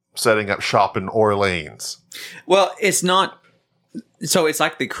setting up shop in Orleans. Well, it's not. So it's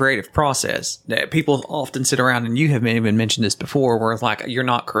like the creative process that people often sit around, and you have even mentioned this before, where it's like, you're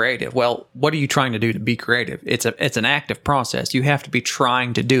not creative. Well, what are you trying to do to be creative? It's an active process. You have to be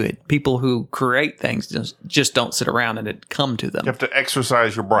trying to do it. People who create things just don't sit around and it come to them. You have to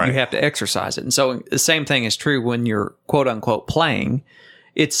exercise your brain. You have to exercise it. And so the same thing is true when you're quote unquote playing.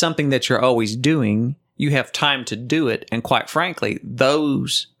 It's something that you're always doing. You have time to do it. And quite frankly,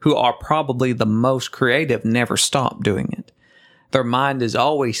 those who are probably the most creative never stop doing it. Their mind is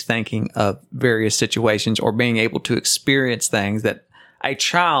always thinking of various situations or being able to experience things that a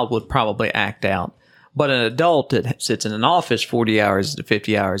child would probably act out. But an adult that sits in an office 40 hours to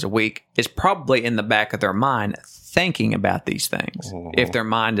 50 hours a week is probably in the back of their mind thinking about these things. If their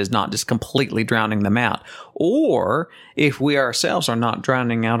mind is not just completely drowning them out. Or if we ourselves are not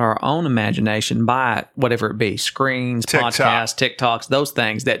drowning out our own imagination by whatever it be, screens, TikTok. podcasts, TikToks, those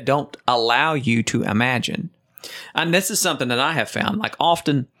things that don't allow you to imagine. And this is something that I have found. Like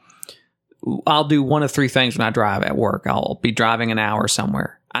often I'll do one of three things when I drive at work. I'll be driving an hour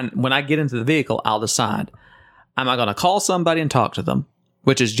somewhere. And when I get into the vehicle, I'll decide, am I going to call somebody and talk to them,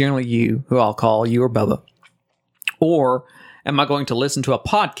 which is generally you, who I'll call, you or Bubba, or am I going to listen to a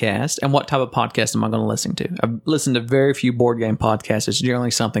podcast, and what type of podcast am I going to listen to? I've listened to very few board game podcasts. It's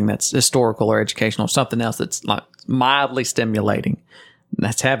generally something that's historical or educational, something else that's like mildly stimulating,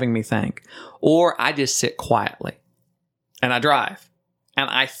 that's having me think. Or I just sit quietly and I drive and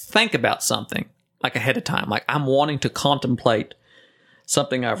I think about something like ahead of time. Like I'm wanting to contemplate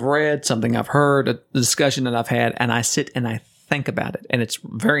something I've read, something I've heard, a discussion that I've had, and I sit and I think about it. And it's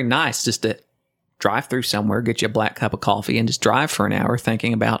very nice just to drive through somewhere, get you a black cup of coffee, and just drive for an hour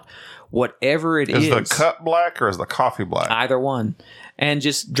thinking about whatever it is. Is the cup black or is the coffee black? Either one. And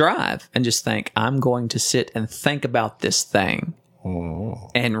just drive and just think, I'm going to sit and think about this thing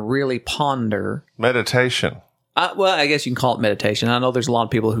and really ponder. Meditation. Well, I guess you can call it meditation. I know there's a lot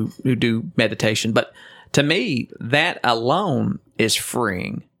of people who do meditation, but to me, that alone is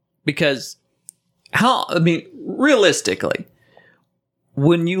freeing because realistically,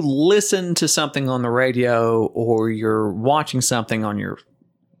 when you listen to something on the radio or you're watching something on your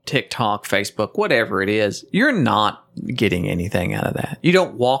TikTok, Facebook, whatever it is, you're not getting anything out of that. You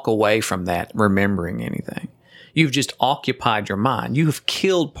don't walk away from that remembering anything. You've just occupied your mind. You have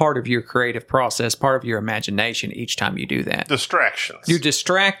killed part of your creative process, part of your imagination each time you do that. Distractions. You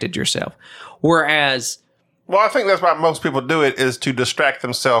distracted yourself. Whereas... Well, I think that's why most people do it, is to distract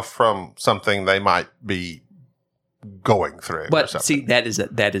themselves from something they might be going through. But see, that is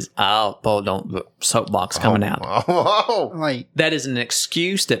don't soapbox coming out. Like that is an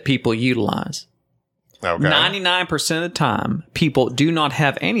excuse that people utilize. Okay. 99% of the time, people do not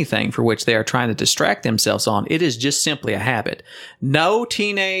have anything for which they are trying to distract themselves on. It is just simply a habit. No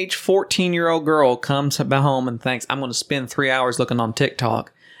teenage 14-year-old girl comes home and thinks, I'm going to spend 3 hours looking on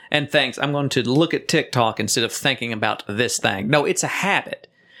TikTok, and thinks, I'm going to look at TikTok instead of thinking about this thing. No, it's a habit.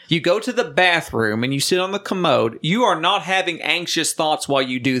 You go to the bathroom and you sit on the commode. You are not having anxious thoughts while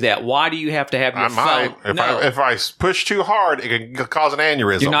you do that. Why do you have to have your phone? If I push too hard, it can cause an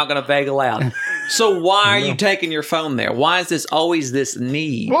aneurysm. You're not going to vagal out. So why are you taking your phone there? Why is this always this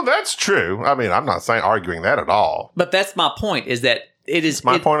need? Well, that's true. I mean, I'm not arguing that at all. But that's my point. Is that it is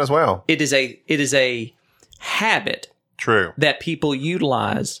my point as well. It is a habit. True. That people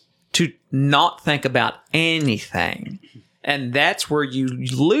utilize to not think about anything. And that's where you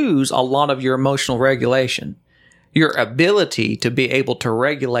lose a lot of your emotional regulation, your ability to be able to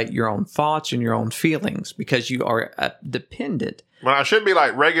regulate your own thoughts and your own feelings because you are dependent. Well, I should be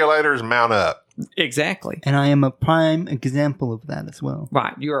like regulators mount up. Exactly. And I am a prime example of that as well.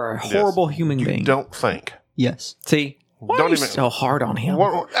 Right. You're a horrible human being. Don't think. Yes. See, why are you so hard on him?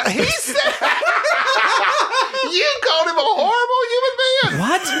 He said... You called him a horrible human being?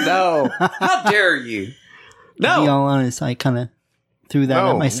 What? No. How dare you? No. To be all honest, I kind of threw that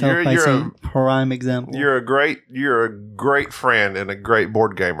at myself by saying prime example. You're a great friend and a great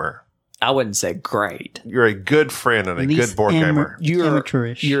board gamer. I wouldn't say great. You're a good friend and a good board gamer.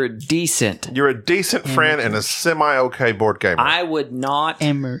 Amateurish. You're decent. You're a decent friend and a semi-okay board gamer. I would not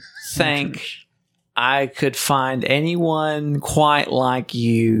think I could find anyone quite like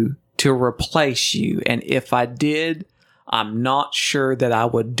you to replace you. And if I did, I'm not sure that I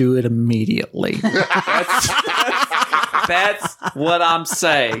would do it immediately. That's what I'm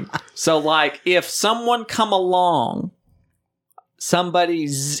saying. So, like, if someone come along,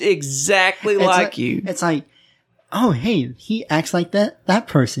 somebody's exactly like you. It's like, oh, hey, he acts like that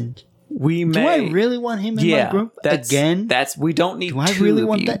person. Do I really want him in my group again? We don't need Do I really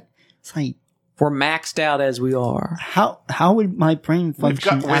want that? It's like, we're maxed out as we are. How would my brain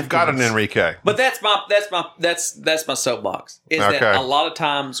function? We've got an Enrique. But that's my soapbox. Is that a lot of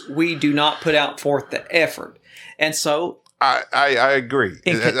times we do not put out forth the effort, and so I agree.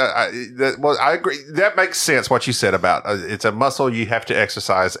 I agree. That makes sense. What you said about it's a muscle you have to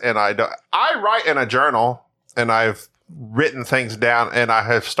exercise, and I write in a journal, and I've written things down, and I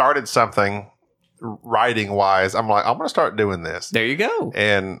have started something. Writing wise, I'm like, I'm going to start doing this. There you go.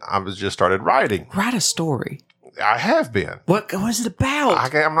 And I was just started writing. Write a story. I have been. What was it about?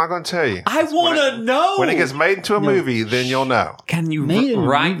 I'm not going to tell you. I want to know. When it gets made into a movie, then you'll know. Can you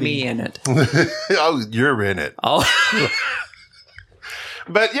write me in it? Oh, you're in it. Oh.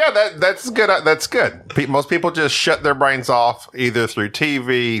 But yeah, that's good. That's good. Most people just shut their brains off either through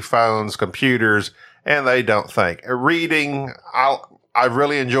TV, phones, computers, and they don't think. Reading, I've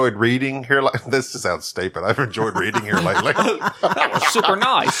really enjoyed reading here. Like, this sounds stupid. I've enjoyed reading here lately. That was super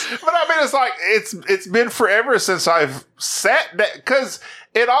nice. But I mean, it's like, it's been forever since I've sat down, because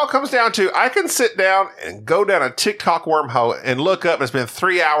it all comes down to, I can sit down and go down a TikTok wormhole and look up and it's been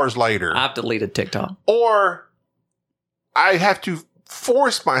 3 hours later. I've deleted TikTok. Or I have to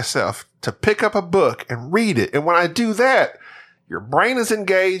force myself to pick up a book and read it. And when I do that, your brain is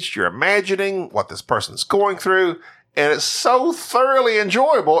engaged. You're imagining what this person's going through. And it's so thoroughly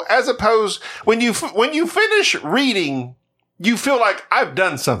enjoyable, as opposed when you finish reading, you feel like I've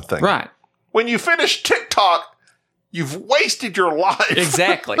done something. Right. When you finish TikTok, you've wasted your life.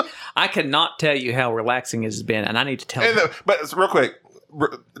 Exactly. I cannot tell you how relaxing it has been, and I need to tell you. But real quick,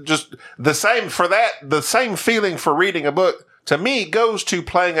 just the same for that. The same feeling for reading a book to me goes to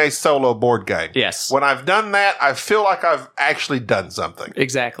playing a solo board game. Yes. When I've done that, I feel like I've actually done something.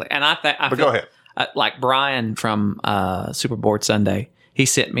 Exactly. And I But go ahead. Like Brian from Superboard Sunday, he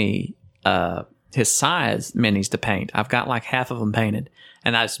sent me his size minis to paint. I've got like half of them painted,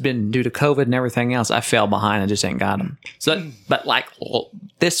 and I've been, due to COVID and everything else, I fell behind and just ain't got them. So, but like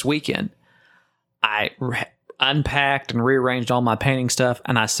this weekend, I unpacked and rearranged all my painting stuff,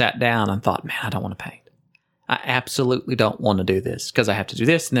 and I sat down and thought, man, I don't want to paint. I absolutely don't want to do this because I have to do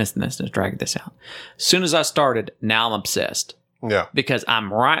this and this and this and drag this out. As soon as I started, now I'm obsessed. Yeah. Because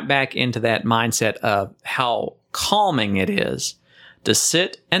I'm right back into that mindset of how calming it is to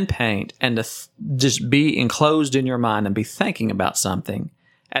sit and paint and to just be enclosed in your mind and be thinking about something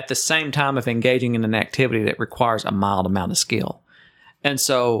at the same time of engaging in an activity that requires a mild amount of skill. And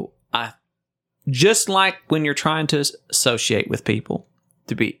so just like when you're trying to associate with people,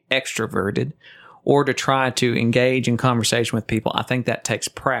 to be extroverted or to try to engage in conversation with people, I think that takes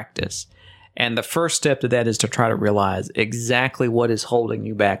practice. And the first step to that is to try to realize exactly what is holding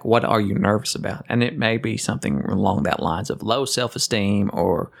you back. What are you nervous about? And it may be something along that lines of low self-esteem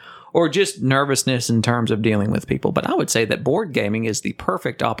or just nervousness in terms of dealing with people. But I would say that board gaming is the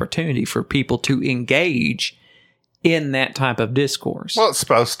perfect opportunity for people to engage in that type of discourse. Well, it's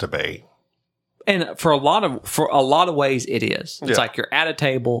supposed to be. And for a lot of ways it is. It's like you're at a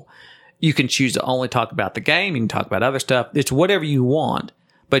table, you can choose to only talk about the game, you can talk about other stuff. It's whatever you want.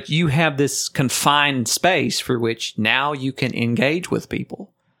 But you have this confined space for which now you can engage with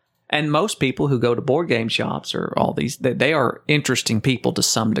people. And most people who go to board game shops or all these, they are interesting people to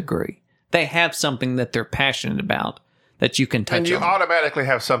some degree. They have something that they're passionate about that you can touch on. And you automatically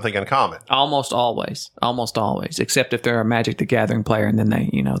have something in common. Almost always. Except if they're a Magic the Gathering player and then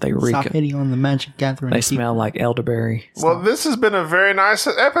they reek. Stop hitting on the Magic Gathering. They smell like elderberry. Well, this has been a very nice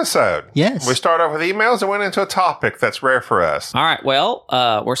episode. Yes. We started off with emails and went into a topic that's rare for us. All right. Well,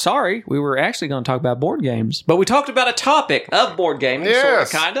 we're sorry. We were actually going to talk about board games, but we talked about a topic of board gaming. Yes. Sort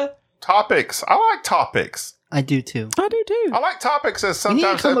of, kind of. Topics. I like topics. I do too. I do too. I like topics as We need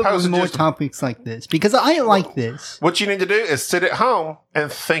to sometimes come up opposed with to more just... topics like this because I like this. What you need to do is sit at home and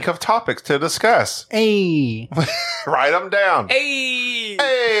think of topics to discuss. Hey, Write them down. Hey.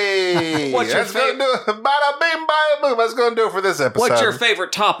 Hey. What's your That's going to do it. Bada bing, bada boom. That's going to do it for this episode. What's your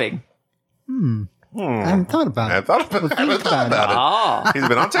favorite topping? I haven't thought about I it. thought about, I haven't thought about it. Ah. He's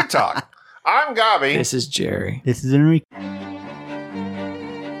been on TikTok. I'm Gabi. This is Jerry. This is Enrique.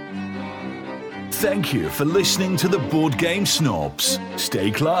 Thank you for listening to the Board Game Snobs. Stay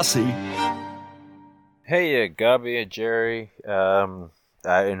classy. Hey, Gabi, Jerry,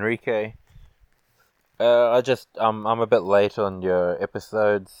 Enrique. I'm a bit late on your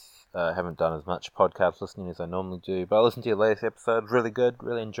episodes. I haven't done as much podcast listening as I normally do, but I listened to your latest episode. Really good.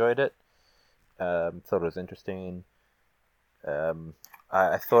 Really enjoyed it. Thought it was interesting.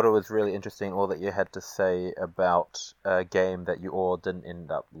 I thought it was really interesting all that you had to say about a game that you all didn't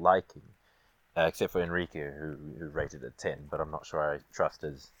end up liking. Except for Enrique, who rated it 10, but I'm not sure I trust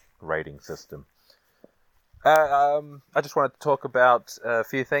his rating system. I just wanted to talk about a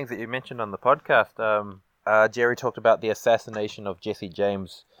few things that you mentioned on the podcast. Jerry talked about the assassination of Jesse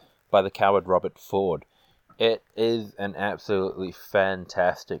James by the coward Robert Ford. It is an absolutely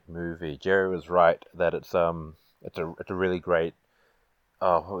fantastic movie. Jerry was right that it's a really great.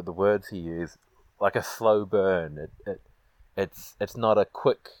 Oh, the words he used, like a slow burn. It's not a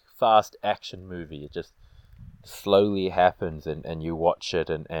quick, fast action movie. It just slowly happens, and you watch it,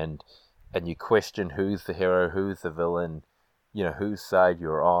 and you question who's the hero, who's the villain, whose side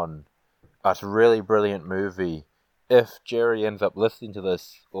you're on. It's a really brilliant movie. If Jerry ends up listening to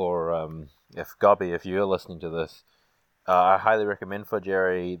this, or if you're listening to this, I highly recommend for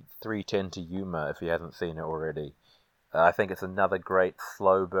Jerry 3:10 to Yuma if he hasn't seen it already. I think it's another great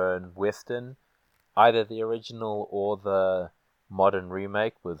slow burn western, either the original or the modern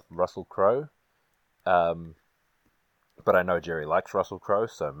remake with Russell Crowe. but I know Jerry likes Russell Crowe,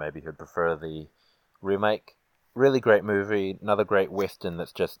 so maybe he'd prefer the remake. Really great movie, another great Western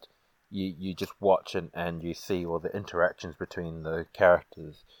that's just, you just watch and you see all the interactions between the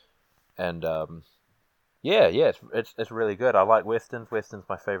characters. And it's really good. I like Westerns. Western's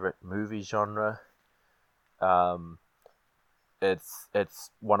my favorite movie genre. It's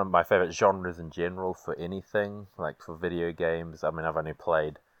one of my favorite genres in general for anything, like for video games. I mean, I've only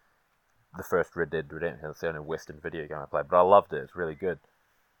played the first Red Dead Redemption. It's the only Western video game I played, but I loved it. It's really good.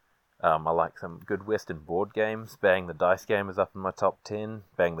 I like some good Western board games. Bang the Dice game is up in my top 10.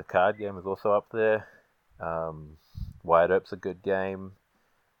 Bang the Card game is also up there. Wyatt Earp's a good game.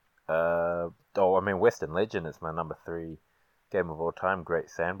 Western Legend is my number 3 game of all time. Great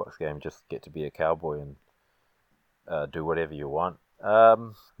sandbox game. Just get to be a cowboy and do whatever you want. There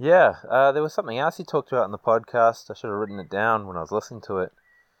was something else he talked about in the podcast. I should have written it down when I was listening to it.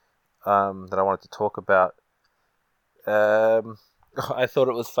 That I wanted to talk about. I thought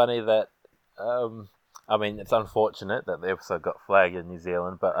it was funny that, it's unfortunate that the episode got flagged in New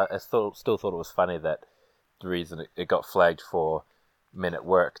Zealand, but I still thought it was funny that the reason it got flagged for Men at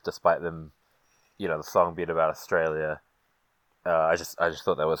Work, despite them, the song being about Australia, I just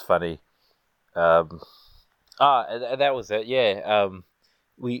thought that was funny. And that was it. Yeah.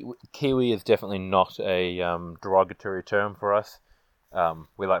 Kiwi is definitely not a derogatory term for us.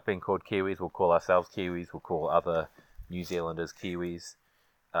 We like being called Kiwis. We'll call ourselves Kiwis. We'll call other New Zealanders Kiwis.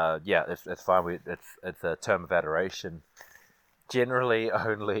 It's fine. It's a term of adoration. Generally,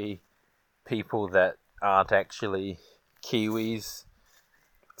 only people that aren't actually Kiwis.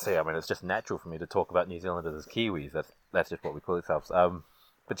 See, it's just natural for me to talk about New Zealanders as Kiwis. That's just what we call ourselves.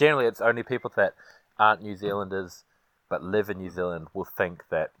 But generally, it's only people that aren't New Zealanders but live in New Zealand will think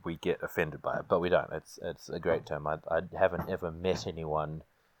that we get offended by it, but we don't. It's a great term. I haven't ever met anyone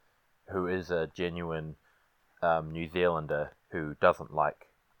who is a genuine New Zealander who doesn't like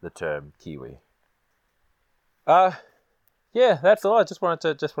the term Kiwi. That's all. I just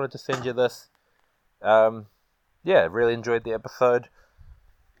wanted to send you this. Really enjoyed the episode.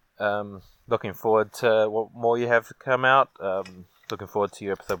 Looking forward to what more you have to come out. Looking forward to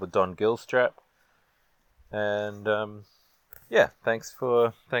your episode with Don Gilstrap. And thanks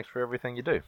for everything you do.